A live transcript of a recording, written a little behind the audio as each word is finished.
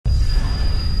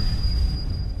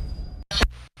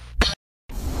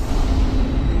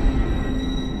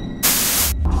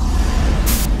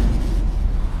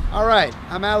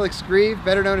I'm Alex Grieve,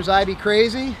 better known as IB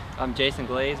Crazy. I'm Jason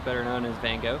Glaze, better known as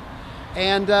VanGo.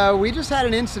 And we just had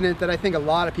an incident that I think a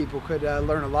lot of people could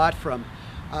learn a lot from.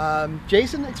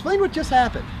 Jason, explain what just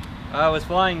happened. I was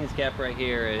flying this cap right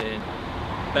here and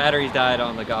batteries died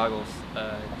on the goggles.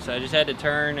 So I just had to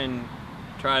turn and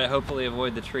try to hopefully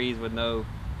avoid the trees with no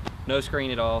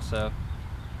screen at all. So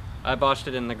I botched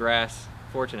it in the grass,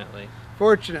 fortunately.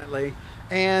 Fortunately.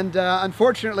 And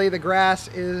unfortunately, the grass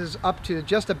is up to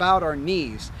just about our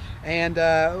knees. And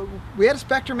we had a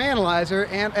spectrum analyzer,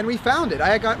 and we found it.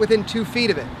 I got within 2 feet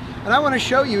of it. And I want to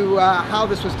show you how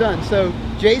this was done. So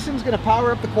Jason's going to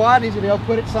power up the quad. He's going to be able to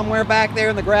put it somewhere back there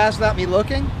in the grass without me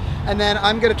looking. And then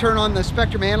I'm going to turn on the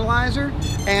spectrum analyzer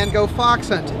and go fox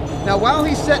hunting. Now, while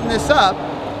he's setting this up,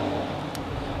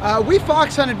 we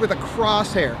fox hunted with a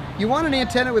crosshair. You want an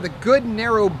antenna with a good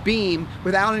narrow beam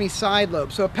without any side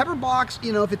lobes. So a pepper box,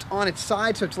 you know, if it's on its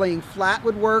side, so it's laying flat,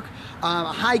 would work. A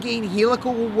high gain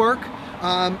helical will work,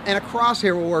 and a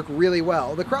crosshair will work really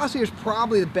well. The crosshair is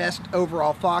probably the best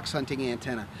overall fox hunting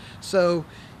antenna. So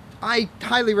I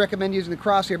highly recommend using the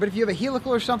crosshair, but if you have a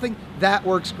helical or something, that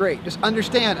works great. Just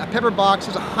understand, a pepper box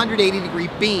is a 180-degree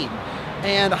beam.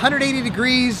 And 180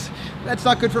 degrees, that's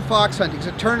not good for fox hunting.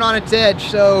 So turn it on its edge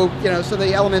so, you know, so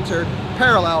the elements are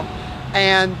parallel,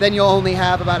 and then you'll only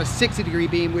have about a 60-degree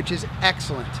beam, which is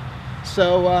excellent.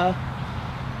 So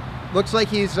looks like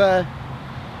he's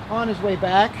on his way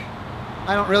back.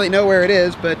 I don't really know where it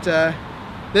is, but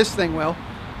this thing will.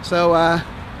 So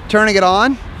turning it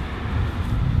on.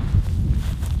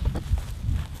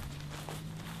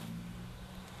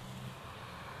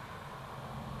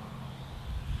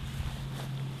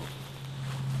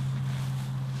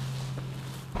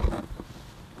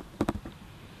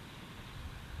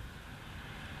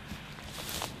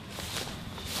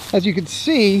 As you can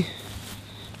see,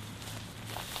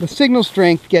 the signal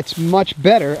strength gets much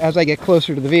better as I get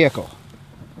closer to the vehicle.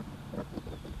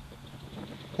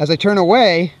 As I turn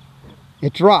away,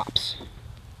 it drops.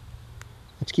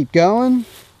 Let's keep going.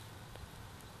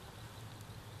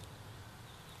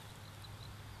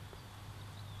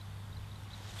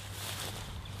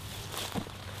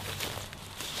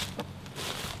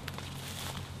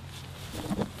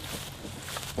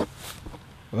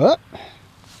 Whoop.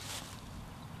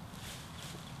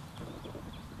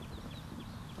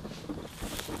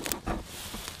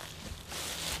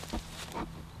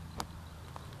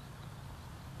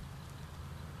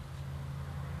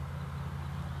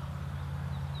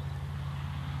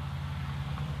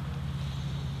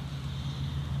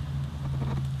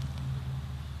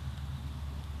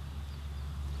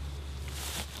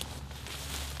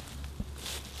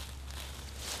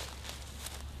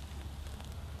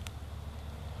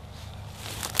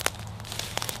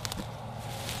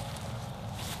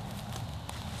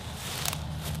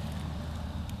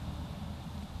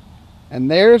 And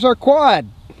there's our quad.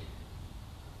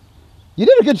 You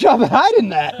did a good job at hiding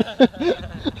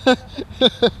that.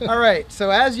 All right, so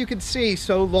as you can see,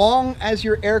 so long as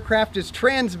your aircraft is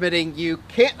transmitting, you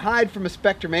can't hide from a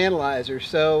spectrum analyzer.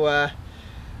 So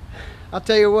I'll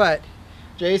tell you what,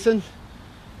 Jason,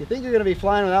 you think you're gonna be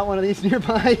flying without one of these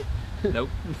nearby? Nope.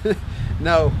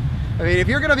 No. I mean, if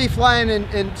you're gonna be flying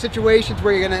in situations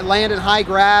where you're gonna land in high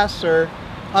grass or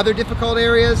other difficult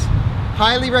areas,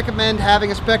 highly recommend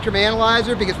having a spectrum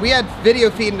analyzer, because we had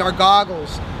video feeding our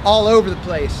goggles all over the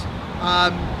place.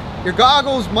 Your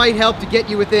goggles might help to get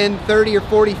you within 30 or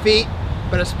 40 feet,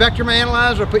 but a spectrum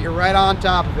analyzer will put you right on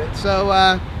top of it. So,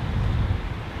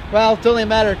 well, it's only a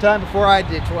matter of time before I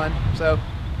ditch one. So,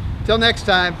 till next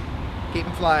time, keep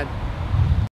them flying.